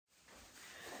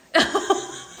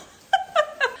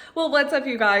Well, what's up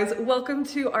you guys? Welcome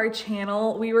to our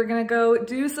channel. We were gonna go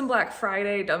do some Black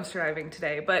Friday dumpster diving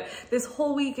today, but this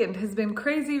whole weekend has been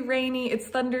crazy rainy, it's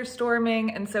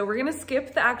thunderstorming, and so we're gonna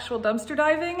skip the actual dumpster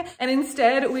diving, and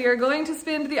instead we are going to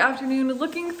spend the afternoon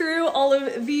looking through all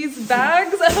of these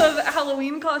bags of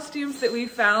Halloween costumes that we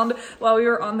found while we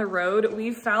were on the road. We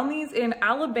found these in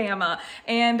Alabama,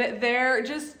 and they're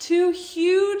just two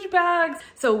huge bags.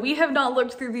 So we have not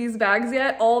looked through these bags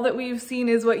yet. All that we've seen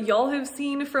is what y'all have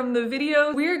seen from the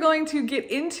video. We are going to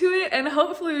get into it and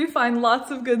hopefully we find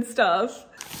lots of good stuff.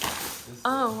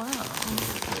 Oh wow.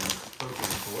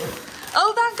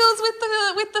 Oh, that goes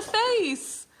with the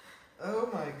face. Oh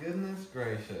my goodness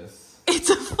gracious. It's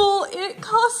a full It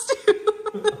costume.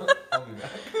 I'll be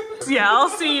back. Yeah, I'll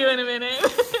see you in a minute.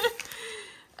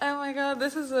 Oh my god,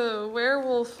 this is a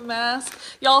werewolf mask.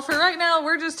 Y'all, for right now,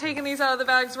 we're just taking these out of the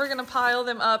bags. We're gonna pile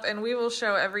them up and we will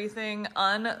show everything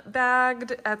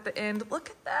unbagged at the end. Look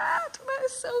at that, that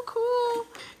is so cool.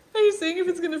 Are you seeing if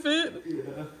it's gonna fit?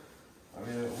 Yeah. I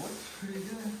mean, it looks pretty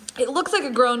good. It looks like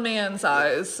a grown man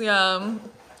size, yeah.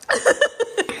 This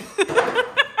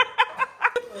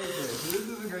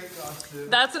is a great costume.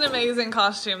 That's an amazing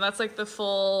costume. That's like the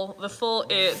full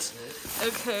It.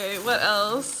 Okay, what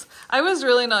else? I was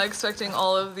really not expecting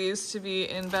all of these to be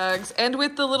in bags. And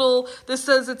with the little, this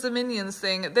says it's a Minions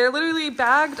thing. They're literally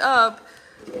bagged up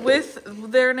with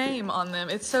their name on them.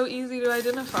 It's so easy to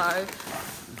identify.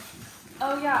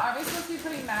 Oh yeah, aren't we supposed to be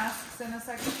putting masks in a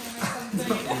section or something?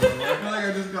 I feel like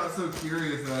I just got so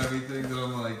curious about everything that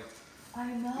I'm like,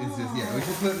 I know. it's just, yeah, we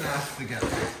should put masks together.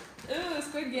 Ooh,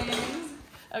 Squid Games.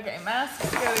 Okay,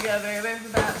 masks go together. There's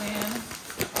the Batman.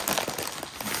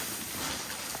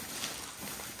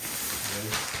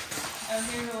 Oh,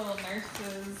 here's a little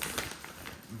nurse's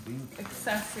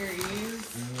accessories.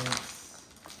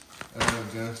 Oh,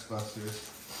 Ghostbusters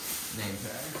name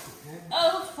tags. Okay.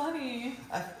 Oh, funny.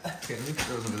 Okay, let me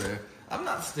throw those over there. I'm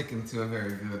not sticking to a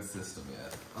very good system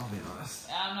yet, I'll be honest.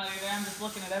 Yeah, I'm not either. I'm just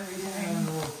looking at everything. I'm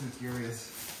a little too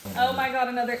curious. Oh my god,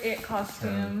 another It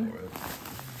costume.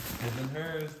 His and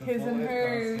hers. His and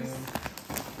hers.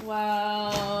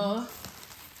 Wow.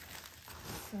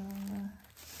 Some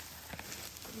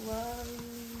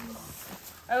gloves.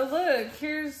 Oh look,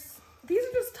 these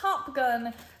are just Top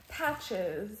Gun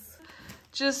patches.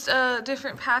 Just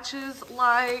different patches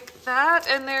like that.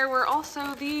 And there were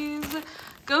also these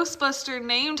Ghostbuster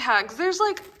name tags. There's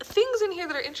like things in here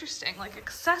that are interesting, like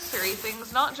accessory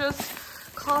things, not just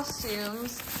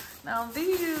costumes. Now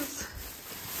these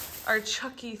are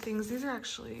Chucky things. These are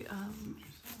actually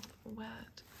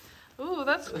wet. Ooh,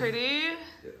 that's pretty.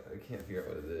 Yeah, I can't figure out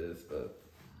what it is, but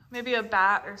maybe a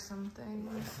bat or something.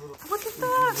 Look at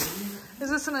that. Is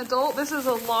this an adult? This is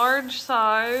a large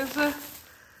size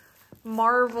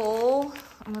Marvel.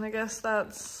 I'm gonna guess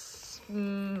that's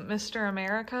Mr.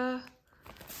 America.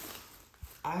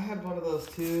 I had one of those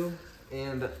too,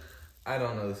 and I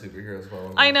don't know the superheroes well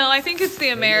enough. I know, I think it's the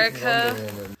America.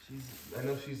 I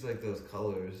know she's like those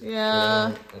colors.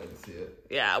 Yeah. I didn't see it.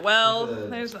 Yeah, well,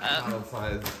 there's that.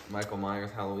 Child-sized Michael Myers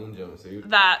Halloween jumpsuit.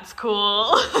 That's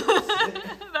cool.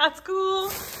 That's cool.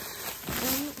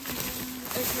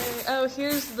 Okay, oh,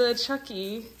 here's the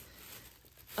Chucky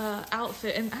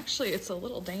outfit, and actually it's a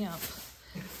little damp.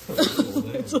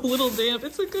 It's a little damp.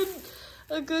 It's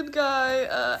a good guy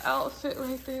outfit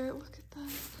right there. Look at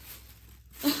that.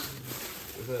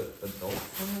 Is it adult?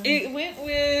 It went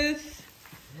with.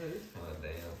 It is kind of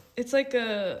damp. It's like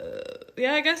a,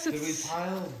 yeah, I guess it's. Did we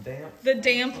pile damp? The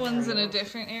damp one's in a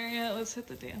different area. Let's hit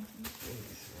the damp one.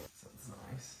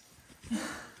 That's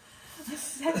nice.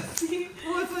 Sexy.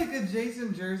 Well, it's like a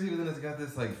Jason jersey, but then it's got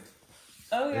this like.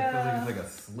 Oh yeah. It feels like it's like a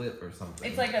slip or something.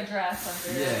 It's like a dress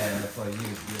under it. Yeah, it's like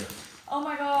you. Oh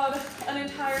my god, an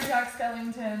entire Jack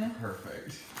Skellington.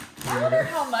 Perfect. I wonder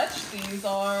how much these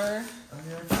are. I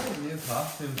mean, I thought new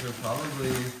costumes are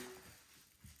probably.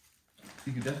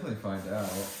 You could definitely find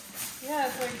out. Yeah,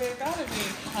 it's like they've got to be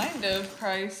kind of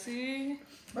pricey.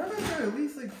 I bet they're at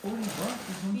least like $40 or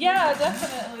something. Yeah,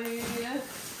 definitely. A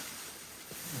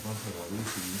bunch of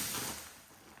loosies.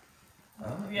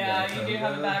 Yeah, you do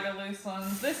have a bag of loose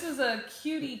ones. This is a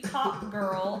cutie Top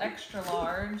Girl, extra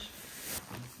large.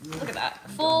 Look at that,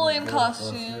 full in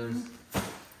costume.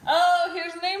 Oh,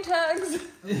 here's name tags.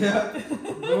 Yeah.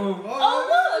 Boom. Oh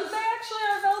look, they actually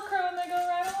are Velcro and they go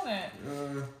right on it.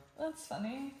 That's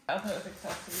funny. I'll put with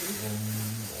accessories.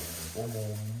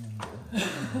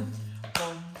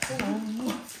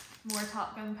 More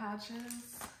Top Gun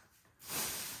patches.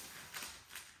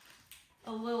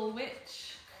 A little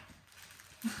witch.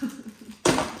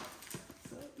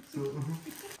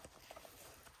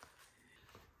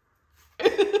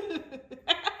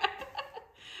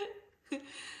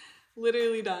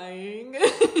 Literally dying.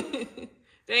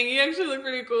 Dang, you actually look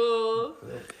pretty cool.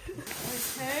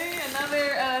 Okay,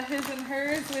 another his and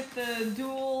hers with the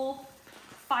dual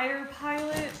fighter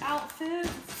pilot outfit.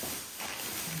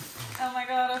 Oh my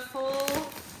god, a full...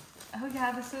 Oh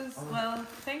yeah, this is, well,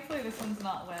 thankfully this one's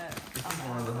not wet. This is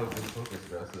one of the Hocus Pocus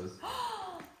dresses.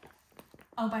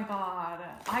 Oh my god,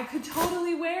 I could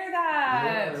totally wear that.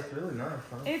 Yeah, it's really nice.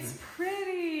 Honestly. It's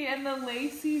pretty, and the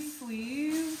lacy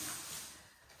sleeves.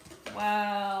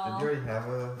 Wow. Did you already have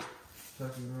a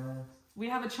Chucky mask? We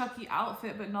have a Chucky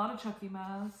outfit, but not a Chucky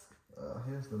mask.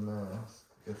 Here's the mask.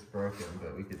 It's broken,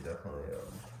 but we could definitely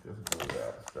just glue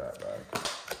that strap back.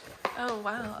 Oh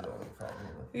wow. That's the only problem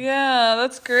with it. Yeah,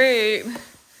 that's great.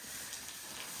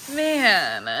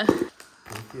 Man. Can you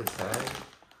see a tag?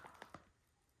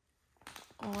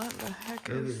 What the heck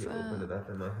Maybe is if you open that? it up,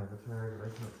 it might have a tag, but I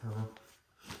can't tell.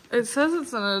 It says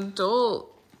it's an adult.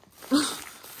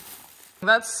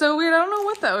 That's so weird. I don't know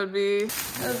what that would be.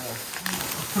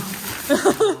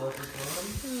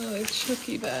 Another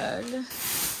Chucky bag.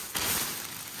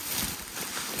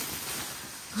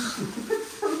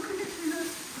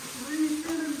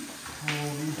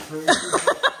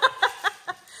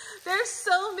 There's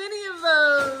so many of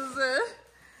those.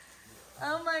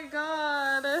 Oh my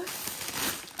god.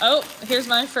 Oh, here's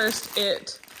my first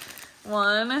it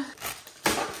one.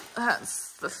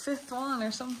 That's the 5th one or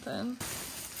something.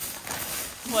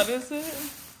 What is it?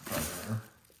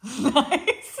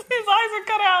 Nice. His eyes are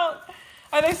cut out.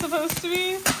 Are they supposed to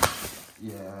be?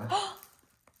 Yeah.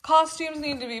 Costumes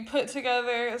need to be put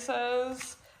together, it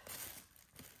says.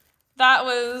 That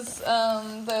was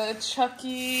the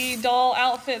Chucky doll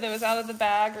outfit that was out of the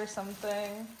bag or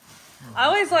something. I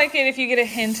always like it if you get a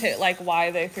hint at like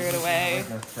why they threw it away.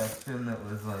 Like a section that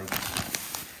was like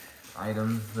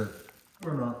items that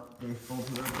were not faithful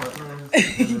to their partners,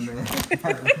 and then they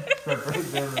had to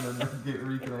separate them and then get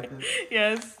reconnected.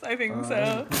 Yes, I think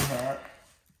so. Poo hat.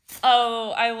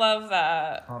 Oh, I love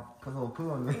that. Put a little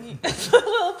poo on me. A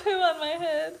little poo on my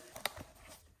head.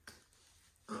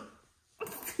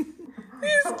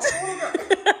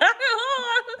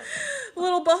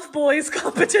 Little buff boys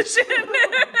competition.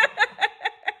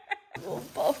 Little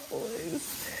buff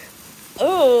boys.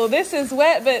 Oh, this is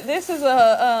wet, but this is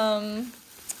a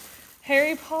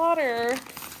Harry Potter.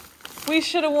 We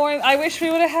should have worn. I wish we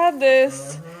would have had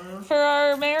this for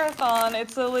our marathon.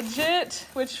 It's a legit.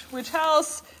 Which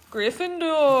house?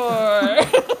 Gryffindor.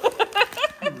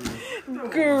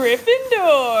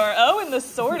 Gryffindor. Oh, and the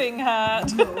sorting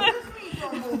hat.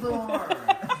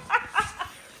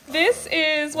 This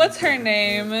is, what's her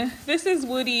name? This is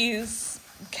Woody's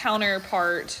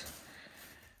counterpart.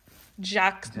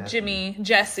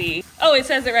 Jesse. Oh, it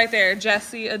says it right there.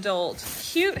 Jesse adult.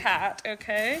 Cute hat,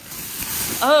 okay.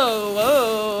 Oh,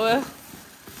 whoa.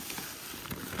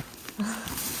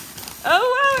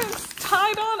 Oh, wow, it's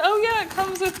tied on. Oh, yeah, it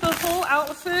comes with the whole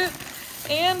outfit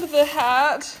and the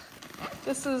hat.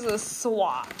 This is a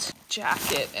SWAT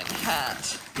jacket and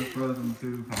hat. The Frozen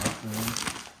 2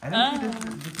 costume. I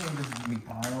think we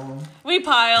pile them. We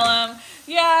pile them.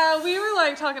 Yeah, we were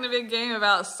like talking a big game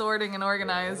about sorting and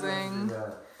organizing.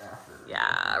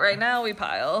 Yeah, right now we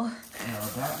pile.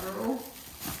 That girl?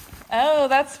 Oh,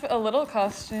 that's a little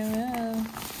costume, yeah.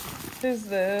 Who's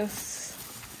this?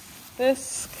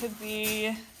 This could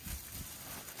be...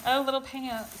 Oh, little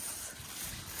pants.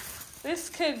 This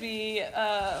could be,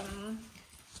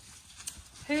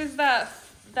 who's that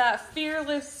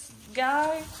fearless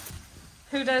guy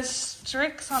who does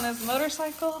tricks on his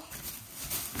motorcycle?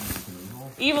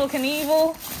 Evel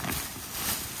Knievel.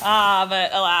 Ah,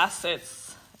 but alas,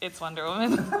 it's Wonder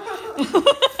Woman.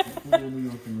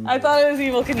 I thought it was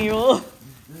Evel Knievel.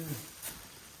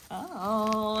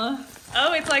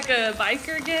 Oh, it's like a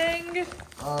biker gang?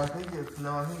 I think it's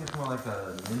more like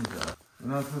a ninja. You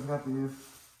know what's got these?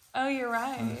 Oh, you're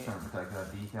right. I'm just trying to protect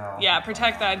that decal. Yeah,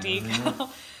 protect that decal.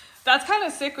 That's kind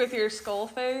of sick with your skull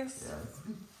face. Yeah, it's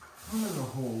the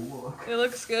whole look. It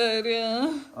looks good,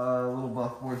 yeah. Little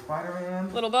buff boy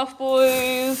Spider-Man. Little buff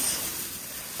boys.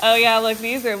 Oh yeah, look,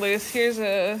 these are loose. Here's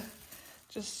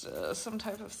just some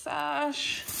type of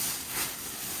sash.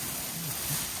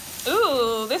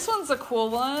 Ooh, this one's a cool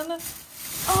one.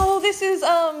 Oh, this is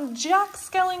Jack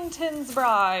Skellington's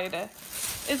bride.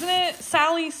 Isn't it?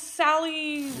 Sally?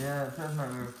 Yeah, it says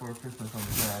Nightmare Before Christmas on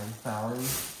the tag. Sally.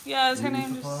 Yeah, is her Beauty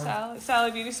name Supply? just Sally?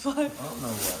 Sally Beauty Supply? I don't know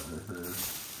what this is.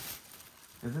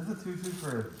 Is this a tutu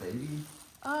for a baby?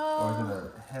 Or is it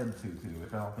a head tutu,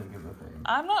 which I don't think is a thing?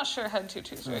 I'm not sure head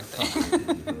tutus are a thing.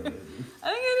 I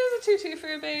think it is a tutu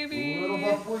for a baby. Little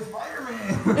buff boy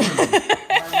Spider-Man.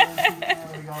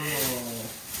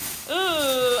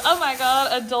 Ooh, oh my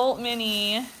god, adult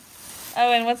mini.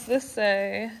 Oh, and what's this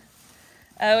say?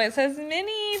 Oh, it says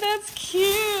Minnie. That's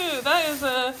cute. That is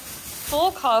a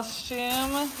full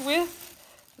costume with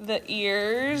the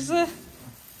ears. This is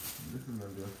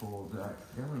gonna be a full Jack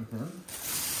Skellington.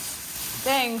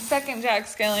 Dang, second Jack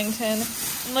Skellington.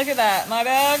 And look at that. My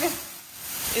bag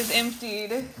is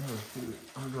emptied. Oh, shoot.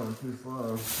 I'm going too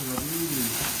slow.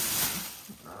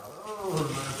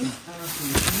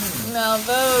 Now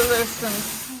those are some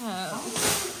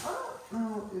pants. I don't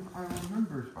know if I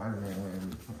remember Spider-Man wearing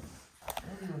these pants.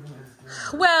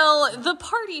 Well, the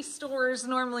party stores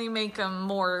normally make them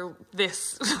more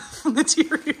this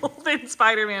material than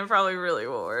Spider-Man probably really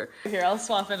wore. Here, I'll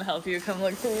swap and help you. Come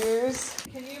look through yours.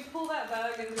 Can you pull that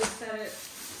bag and just set it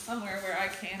somewhere where I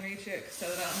can reach it so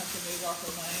that I don't have to move off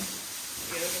of my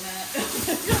yoga mat? Oh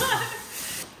my god.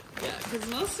 Yeah, because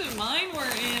most of mine were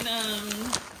in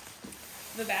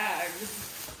the bags.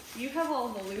 You have all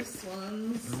the loose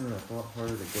ones. Yeah, it's a lot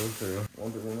harder to go through.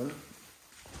 Wonder Woman.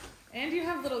 And you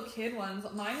have little kid ones.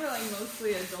 Mine were like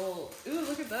mostly adult. Ooh,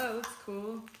 look at that. That's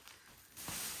cool.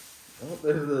 Oh,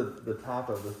 there's the top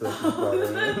of the silky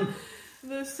Spider-Man.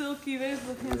 The silky, there's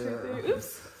the pants right there.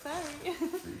 Oops, sorry. So you can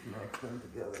connect them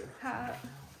together. Hat.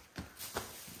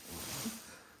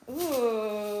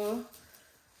 Ooh.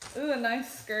 Ooh, a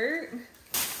nice skirt.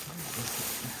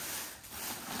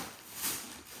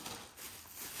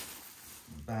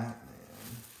 Batman.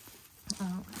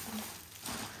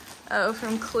 Oh,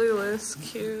 from Clueless.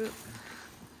 Cute.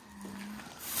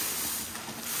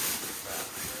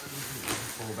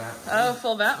 Full Batman. Oh,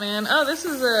 full Batman. Oh, this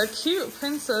is a cute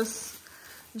princess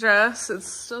dress. It's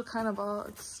still kind of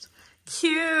boxed.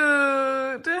 Cute.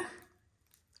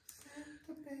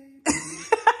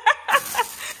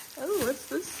 Oh, what's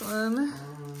this one?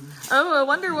 Oh, a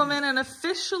Wonder Woman, an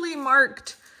officially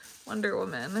marked Wonder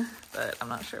Woman, but I'm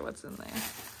not sure what's in there.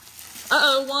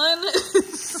 Uh-oh, one.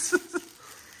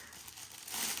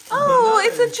 Oh,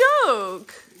 it's a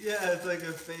joke. Yeah, it's like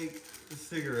a fake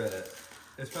cigarette.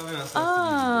 It's probably not supposed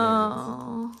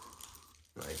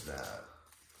to be like that.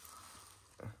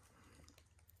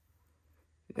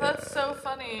 That's so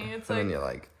funny. It's and like, then you're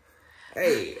like,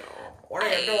 hey, what are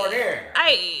you doing here?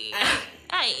 Hey.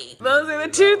 Those are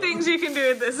the two things you can do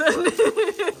with this one.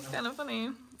 It's kind of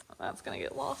funny. That's going to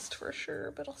get lost for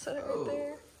sure, but I'll set it right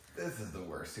there. This is the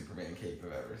worst Superman cape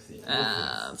I've ever seen.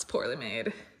 It's poorly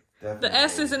made. Definitely The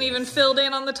S isn't even filled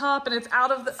in on the top, and it's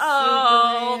out of the.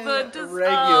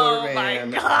 regular oh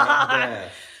man. My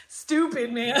god!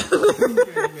 Stupid man.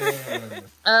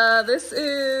 This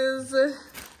is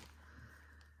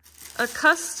a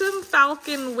custom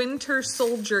Falcon Winter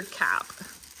Soldier cap.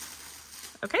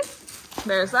 Okay,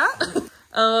 there's that.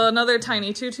 Another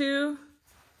tiny tutu.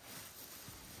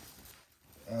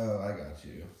 Oh, I got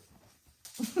you.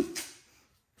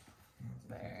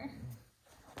 There.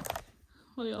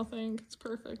 What do y'all think? It's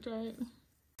perfect, right?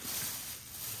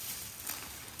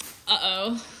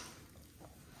 Uh-oh.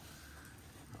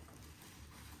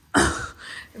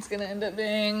 It's gonna end up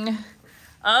being...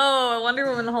 Oh, a Wonder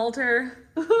Woman halter.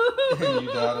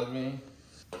 You doubted me?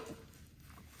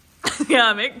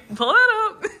 Yeah, pull that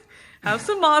up. Have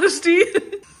some modesty.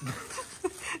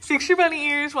 Fix your bunny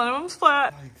ears. One of them's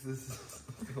flat. Like, this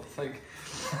feels like...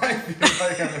 I feel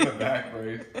like I'm in a back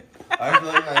brace. I feel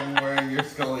like I'm wearing your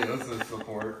scoliosis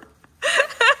support.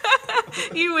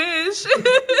 You wish.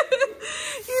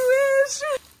 You wish.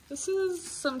 This is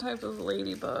some type of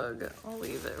ladybug. I'll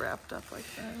leave it wrapped up like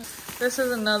that. This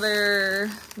is another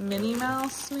Minnie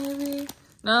Mouse, maybe?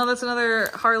 No, that's another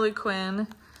Harley Quinn.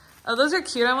 Oh, those are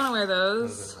cute. I want to wear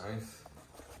those. Those are nice.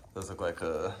 Those look like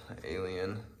an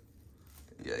alien.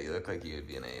 Yeah, you look like you'd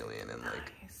be an alien in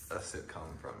like a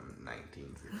sitcom from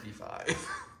 1965.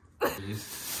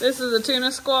 This is a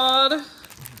Tuna Squad.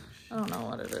 I don't know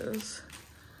what it is.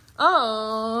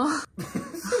 Oh.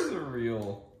 This is a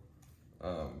real,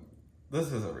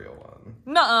 this is a real one.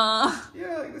 Nuh-uh.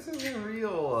 Yeah, like this is a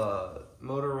real,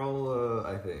 Motorola,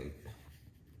 I think.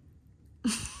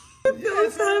 It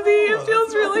feels heavy. It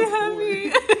feels really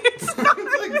heavy. It's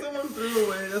like someone threw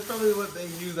away. That's probably what they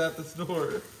use at the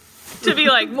store. To be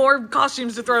like, more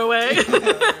costumes to throw away.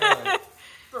 Yeah,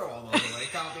 throw all those away,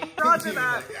 copy. Roger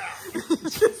that. Like, yeah.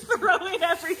 Just throwing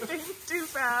everything too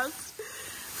fast.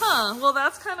 Huh, well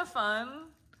that's kind of fun.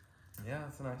 Yeah,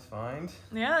 that's a nice find.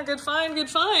 Yeah, good find, good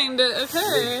find.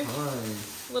 Okay. Good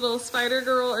find. Little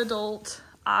Spider-Girl adult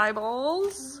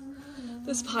eyeballs.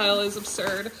 This pile is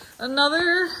absurd.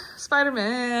 Another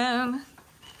Spider-Man.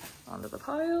 Onto the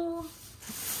pile.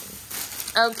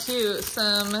 Oh, cute.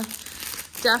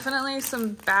 Definitely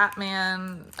some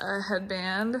Batman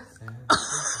headband.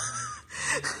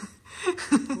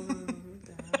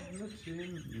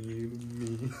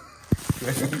 Oh,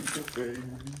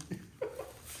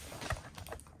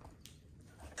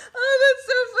 that's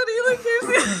so funny. Look, here's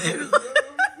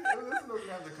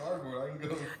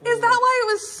Is that why it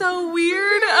was so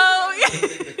weird? Oh,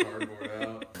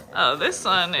 yeah. Oh, this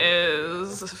one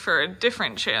is for a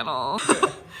different channel.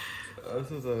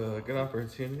 This is a good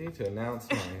opportunity to announce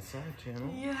my side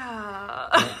channel. Yeah.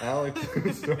 Alex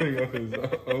is starting up his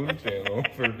own channel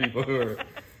for people who are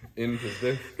into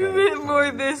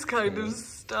this kind of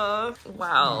stuff.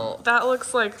 Wow, that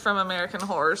looks like from American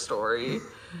Horror Story.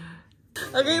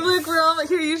 Okay, look, we're all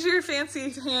here. Use your fancy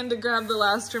hand to grab the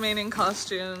last remaining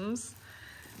costumes.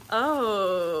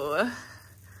 Oh,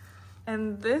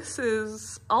 and this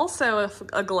is also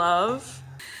a glove.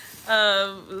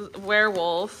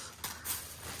 Werewolf.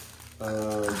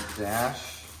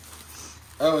 Dash.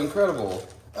 Oh, Incredible.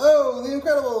 Oh, The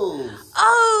Incredibles.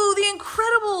 Oh, The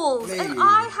Incredibles. Maybe. And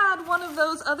I had one of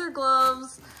those other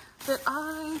gloves that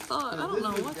I thought, I don't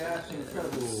know what Dash that is.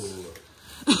 Incredible.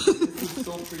 This is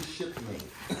sultry shipmate.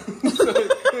 So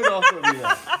it could also be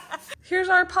that. Here's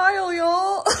our pile,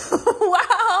 y'all.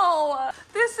 Wow.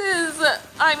 This is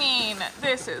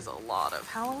a lot of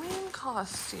Halloween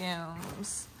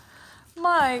costumes.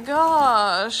 My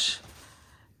gosh.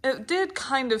 It did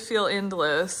kind of feel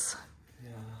endless.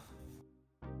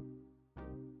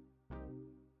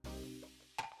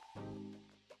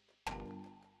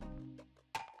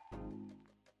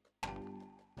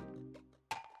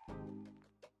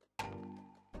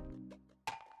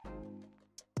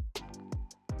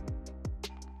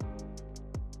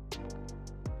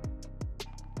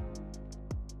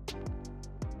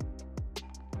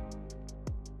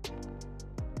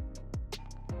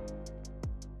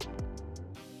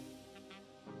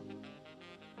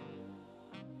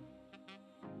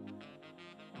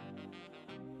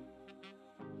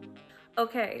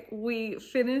 Okay, we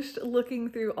finished looking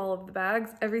through all of the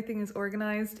bags. Everything is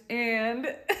organized and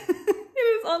it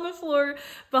is on the floor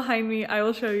behind me. I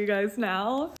will show you guys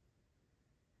now.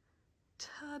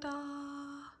 Ta-da!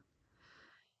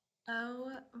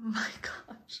 Oh my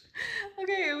gosh.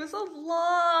 Okay, it was a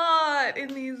lot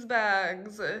in these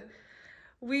bags.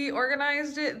 We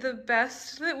organized it the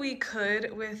best that we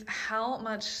could with how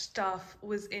much stuff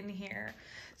was in here.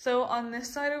 So on this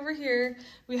side over here,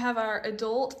 we have our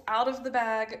adult out of the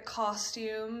bag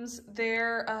costumes.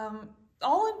 They're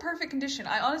all in perfect condition.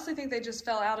 I honestly think they just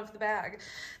fell out of the bag.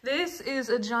 This is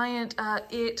a giant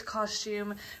It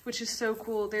costume, which is so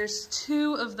cool. There's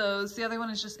 2 of those. The other one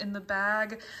is just in the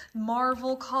bag.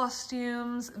 Marvel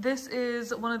costumes. This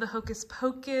is one of the Hocus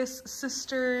Pocus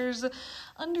sisters.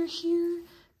 Under here,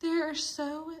 there are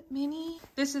so many.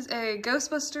 This is a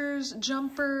Ghostbusters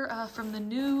jumper from the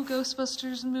new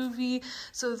Ghostbusters movie.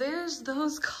 So there's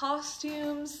those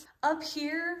costumes. Up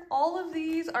here, all of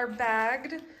these are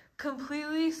bagged,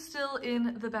 completely still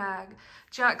in the bag.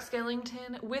 Jack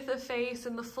Skellington with a face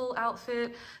and the full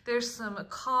outfit. There's some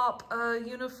cop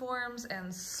uniforms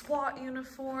and SWAT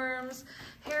uniforms.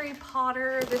 Harry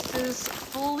Potter, this is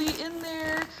fully in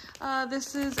there.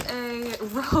 This is a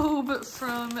robe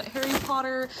from Harry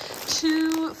Potter.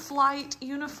 2 flight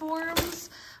uniforms,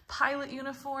 pilot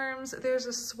uniforms. There's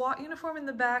a SWAT uniform in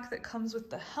the back that comes with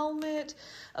the helmet,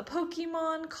 a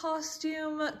Pokemon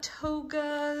costume,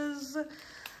 togas.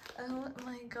 Oh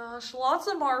my gosh, lots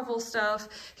of Marvel stuff.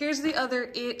 Here's the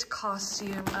other It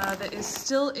costume that is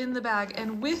still in the bag.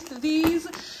 And with these,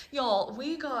 y'all,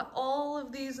 we got all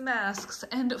of these masks,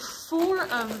 and 4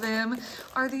 of them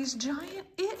are these giant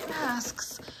It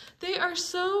masks. They are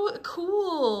so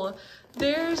cool.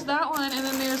 There's that one, and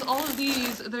then there's all of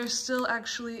these. They're still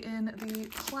actually in the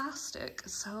plastic.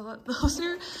 So those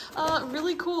are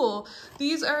really cool.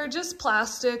 These are just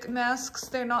plastic masks.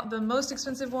 They're not the most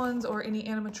expensive ones or any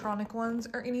animatronic ones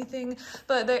or anything,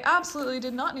 but they absolutely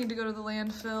did not need to go to the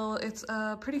landfill. It's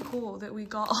pretty cool that we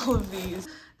got all of these.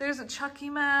 There's a Chucky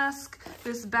mask,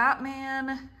 this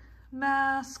Batman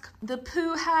mask, the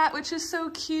Pooh hat, which is so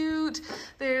cute.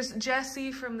 There's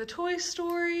Jessie from the Toy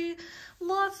Story.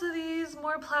 Lots of these,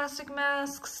 more plastic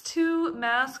masks. 2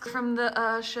 masks from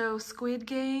the show Squid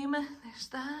Game. There's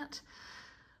that.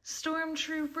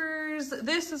 Stormtroopers.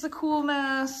 This is a cool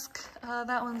mask.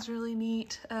 That one's really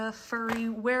neat. A furry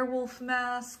werewolf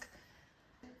mask.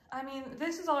 I mean,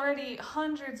 this is already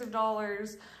hundreds of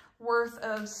dollars worth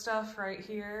of stuff right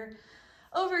here.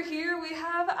 Over here, we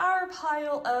have our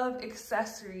pile of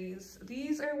accessories.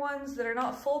 These are ones that are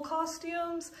not full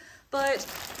costumes, but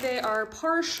they are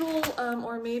partial,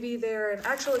 or maybe they're an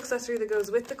actual accessory that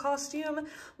goes with the costume.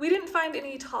 We didn't find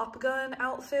any Top Gun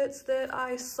outfits that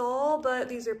I saw, but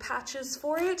these are patches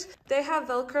for it. They have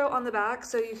Velcro on the back,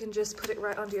 so you can just put it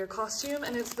right onto your costume,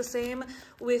 and it's the same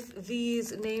with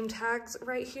these name tags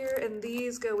right here, and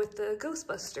these go with the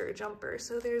Ghostbuster jumper.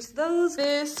 So there's those.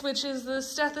 This, which is the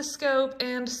stethoscope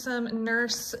and some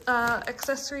nurse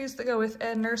accessories that go with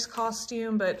a nurse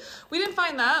costume, but we didn't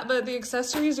find that, but the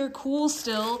accessories are cool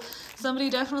still. Somebody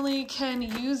definitely can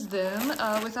use them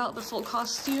without the full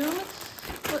costume.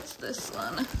 What's this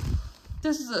one?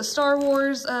 This is a Star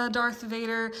Wars Darth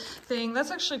Vader thing.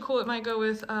 That's actually cool. It might go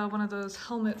with one of those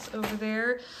helmets over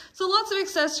there. So lots of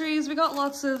accessories. We got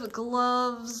lots of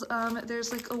gloves.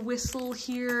 There's like a whistle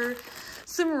here.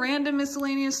 Some random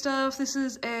miscellaneous stuff. This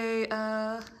is a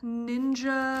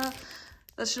ninja.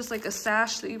 That's just like a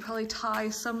sash that you probably tie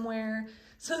somewhere.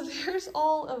 So there's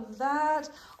all of that.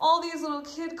 All these little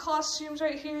kid costumes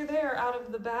right here, they are out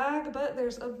of the bag, but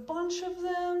there's a bunch of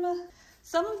them.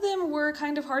 Some of them were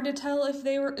kind of hard to tell if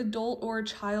they were adult or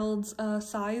child's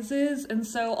sizes, and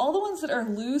so all the ones that are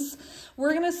loose,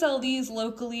 we're gonna sell these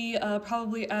locally,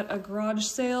 probably at a garage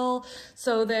sale,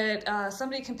 so that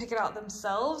somebody can pick it out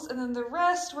themselves, and then the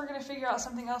rest we're gonna figure out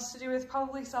something else to do with,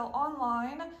 probably sell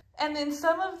online. And then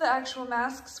some of the actual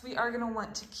masks we are gonna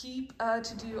want to keep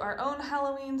to do our own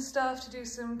Halloween stuff, to do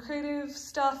some creative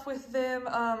stuff with them,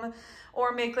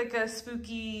 or make like a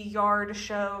spooky yard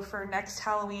show for next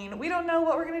Halloween. We don't know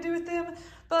what we're gonna do with them,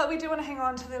 but we do wanna hang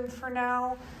on to them for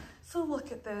now. So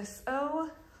look at this.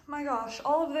 Oh my gosh,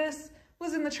 all of this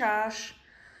was in the trash.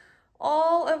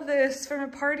 All of this from a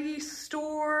party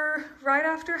store right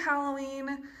after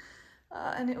Halloween,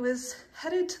 and it was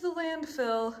headed to the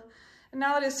landfill. And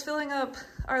now it is filling up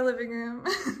our living room.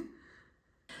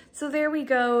 So there we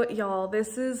go, y'all.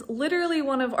 This is literally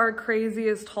one of our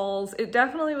craziest hauls. It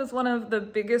definitely was one of the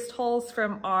biggest hauls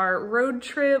from our road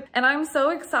trip. And I'm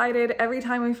so excited every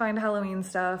time we find Halloween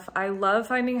stuff. I love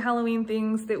finding Halloween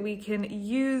things that we can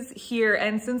use here.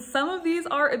 And since some of these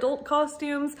are adult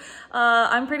costumes,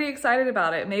 I'm pretty excited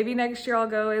about it. Maybe next year I'll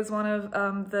go as one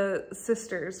of the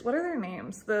sisters. What are their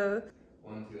names? The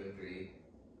 1, 2, and 3.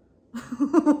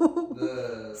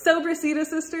 The Sobracita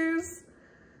sisters.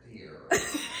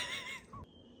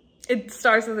 It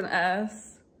starts with an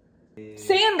S.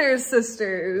 Sanders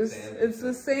sisters. It's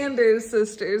the Sanders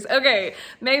sisters. Okay,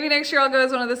 maybe next year I'll go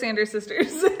as one of the Sanders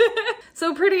sisters.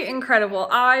 So pretty incredible.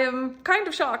 I am kind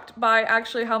of shocked by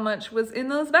actually how much was in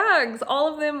those bags.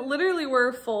 All of them literally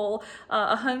were full,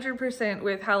 100%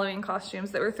 with Halloween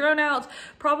costumes that were thrown out,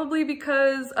 probably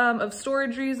because of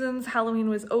storage reasons. Halloween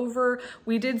was over.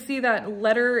 We did see that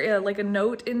letter, like a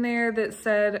note in there that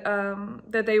said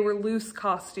that they were loose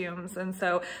costumes. And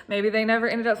so maybe they never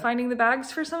ended up finding the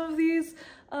bags for some of these.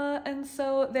 And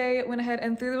so they went ahead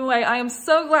and threw them away. I am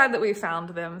so glad that we found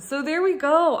them. So there we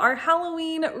go, our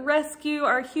Halloween rescue,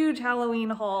 our huge Halloween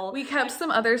haul. We kept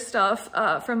some other stuff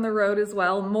from the road as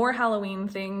well, more Halloween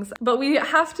things, but we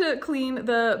have to clean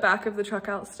the back of the truck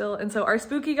out still. And so our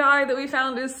spooky guy that we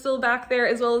found is still back there,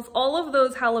 as well as all of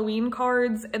those Halloween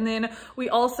cards. And then we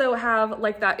also have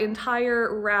like that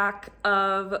entire rack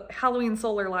of Halloween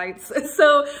solar lights.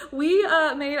 So we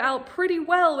made out pretty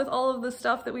well with all of the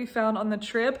stuff that we found on the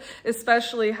trip,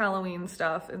 especially Halloween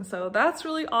stuff. And so that's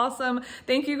really awesome.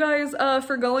 Thank you guys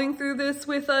for going through this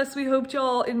with us. We hope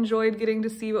y'all enjoyed getting to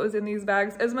see what was in these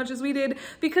bags as much as we did,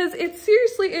 because it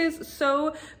seriously is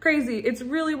so crazy. It's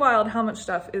really wild how much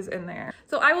stuff is in there.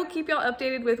 So I will keep y'all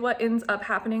updated with what ends up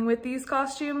happening with these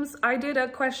costumes. I did a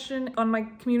question on my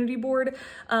community board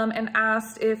and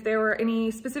asked if there were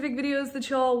any specific videos that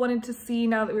y'all wanted to see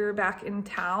now that we were back in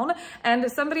town.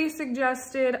 And somebody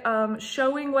suggested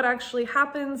showing what actually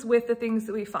happens with the things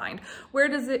that we find. Where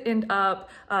does it end up?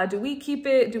 Do we keep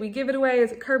it? Do we give it away?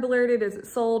 Is it curb alerted? Is it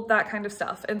sold? That kind of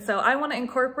stuff. And so I want to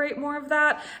incorporate more of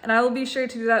that, and I will be sure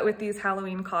to do that with these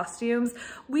Halloween costumes.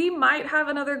 We might have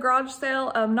another garage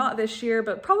sale, not this year,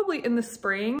 but probably in the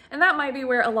spring, and that might be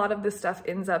where a lot of this stuff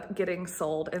ends up getting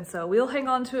sold. And so we'll hang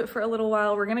on to it for a little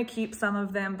while. We're gonna keep some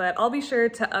of them, but I'll be sure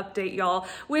to update y'all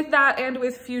with that and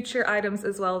with future items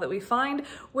as well that we find.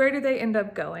 Where do they end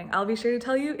up going? I'll be sure to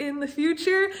tell you in the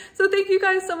future. So thank you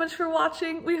guys so much for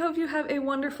watching. We hope you have a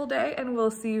wonderful day, and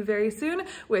we'll see you very soon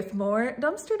with more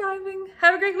dumpster diving.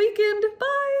 Have a great weekend.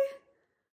 Bye.